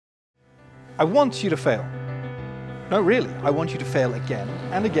I want you to fail. No, really, I want you to fail again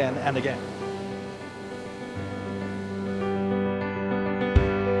and again and again.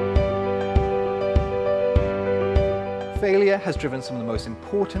 Failure has driven some of the most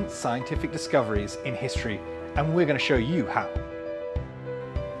important scientific discoveries in history, and we're going to show you how.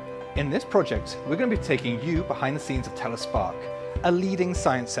 In this project, we're going to be taking you behind the scenes of TELUS Spark, a leading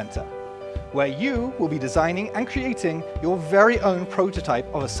science center, where you will be designing and creating your very own prototype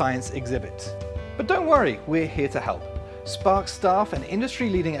of a science exhibit. But don't worry, we're here to help. Spark staff and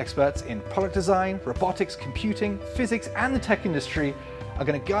industry-leading experts in product design, robotics, computing, physics, and the tech industry are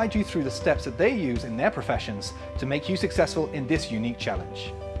going to guide you through the steps that they use in their professions to make you successful in this unique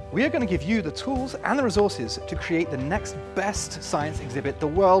challenge. We are going to give you the tools and the resources to create the next best science exhibit the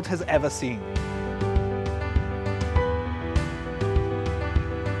world has ever seen.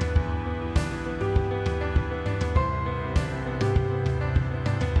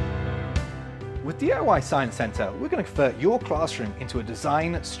 With DIY Science Center, we're going to convert your classroom into a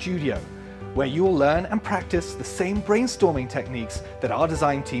design studio, where you will learn and practice the same brainstorming techniques that our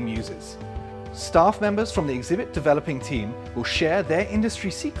design team uses. Staff members from the exhibit developing team will share their industry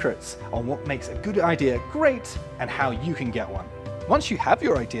secrets on what makes a good idea great and how you can get one. Once you have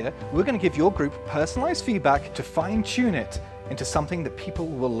your idea, we're going to give your group personalized feedback to fine-tune it into something that people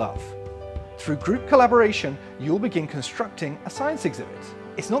will love. Through group collaboration, you'll begin constructing a science exhibit.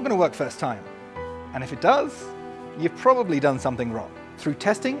 It's not going to work first time, and if it does, you've probably done something wrong. Through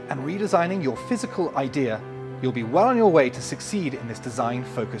testing and redesigning your physical idea, you'll be well on your way to succeed in this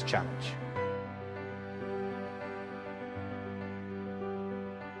design-focused challenge.